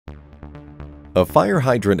A fire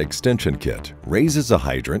hydrant extension kit raises a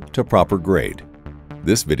hydrant to proper grade.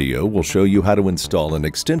 This video will show you how to install an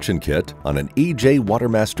extension kit on an EJ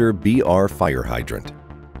Watermaster BR fire hydrant.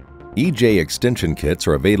 EJ extension kits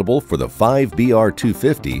are available for the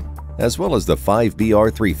 5BR250 as well as the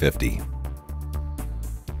 5BR350.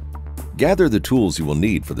 Gather the tools you will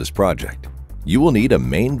need for this project. You will need a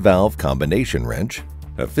main valve combination wrench,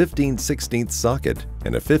 a 15/16 socket,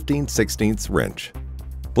 and a 15/16 wrench.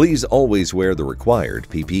 Please always wear the required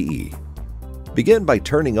PPE. Begin by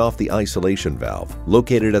turning off the isolation valve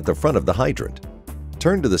located at the front of the hydrant.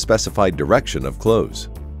 Turn to the specified direction of close.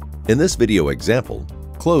 In this video example,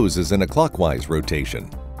 close is in a clockwise rotation.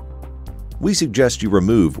 We suggest you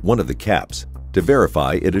remove one of the caps to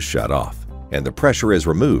verify it is shut off and the pressure is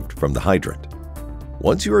removed from the hydrant.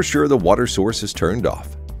 Once you are sure the water source is turned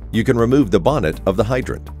off, you can remove the bonnet of the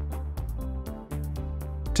hydrant.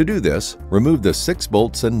 To do this, remove the 6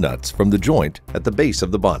 bolts and nuts from the joint at the base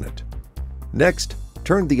of the bonnet. Next,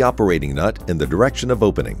 turn the operating nut in the direction of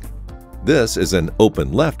opening. This is an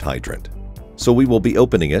open left hydrant, so we will be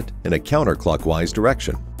opening it in a counterclockwise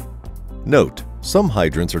direction. Note, some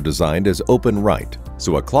hydrants are designed as open right,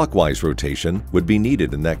 so a clockwise rotation would be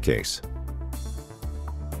needed in that case.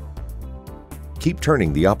 Keep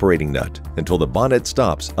turning the operating nut until the bonnet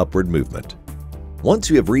stops upward movement.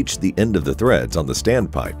 Once you have reached the end of the threads on the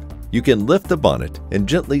standpipe, you can lift the bonnet and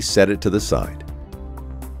gently set it to the side.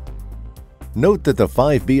 Note that the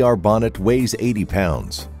 5BR bonnet weighs 80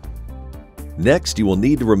 pounds. Next, you will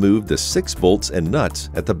need to remove the 6 bolts and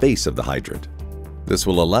nuts at the base of the hydrant. This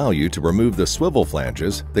will allow you to remove the swivel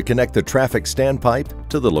flanges that connect the traffic standpipe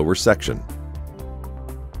to the lower section.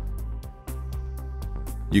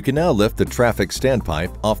 You can now lift the traffic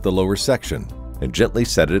standpipe off the lower section and gently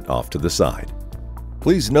set it off to the side.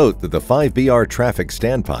 Please note that the 5BR traffic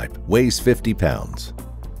standpipe weighs 50 pounds.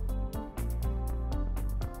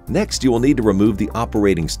 Next, you will need to remove the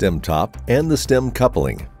operating stem top and the stem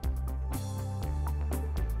coupling.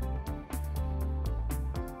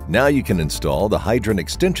 Now you can install the hydrant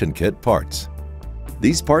extension kit parts.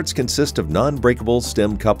 These parts consist of non-breakable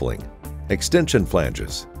stem coupling, extension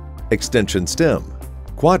flanges, extension stem,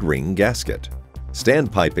 quad ring gasket,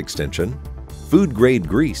 standpipe extension, food-grade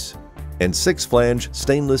grease, and 6-flange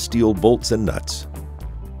stainless steel bolts and nuts.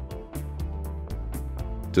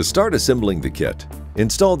 To start assembling the kit,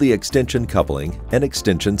 install the extension coupling and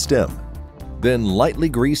extension stem. Then lightly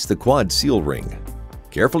grease the quad seal ring.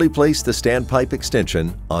 Carefully place the standpipe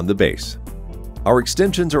extension on the base. Our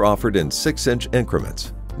extensions are offered in 6-inch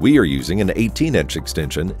increments. We are using an 18-inch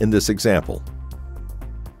extension in this example.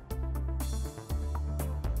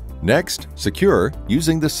 Next, secure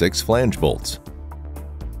using the 6 flange bolts.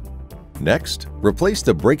 Next, replace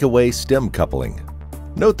the breakaway stem coupling.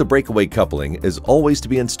 Note the breakaway coupling is always to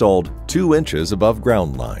be installed 2 inches above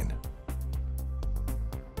ground line.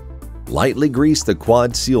 Lightly grease the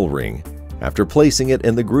quad seal ring after placing it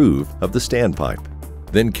in the groove of the standpipe.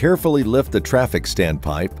 Then carefully lift the traffic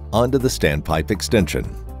standpipe onto the standpipe extension.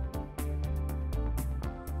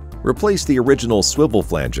 Replace the original swivel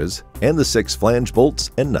flanges and the 6 flange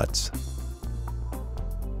bolts and nuts.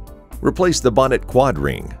 Replace the bonnet quad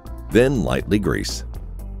ring, then lightly grease.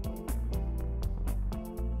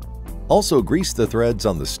 Also grease the threads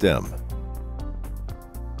on the stem.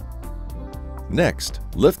 Next,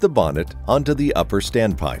 lift the bonnet onto the upper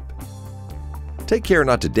standpipe. Take care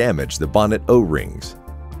not to damage the bonnet O-rings.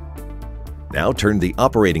 Now turn the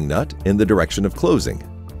operating nut in the direction of closing.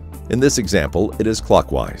 In this example, it is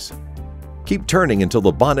clockwise. Keep turning until the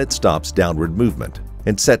bonnet stops downward movement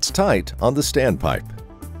and sets tight on the standpipe.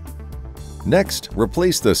 Next,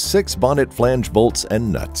 replace the 6 bonnet flange bolts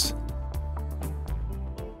and nuts.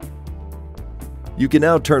 You can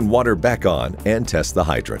now turn water back on and test the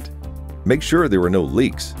hydrant. Make sure there are no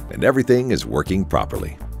leaks and everything is working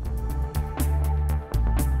properly.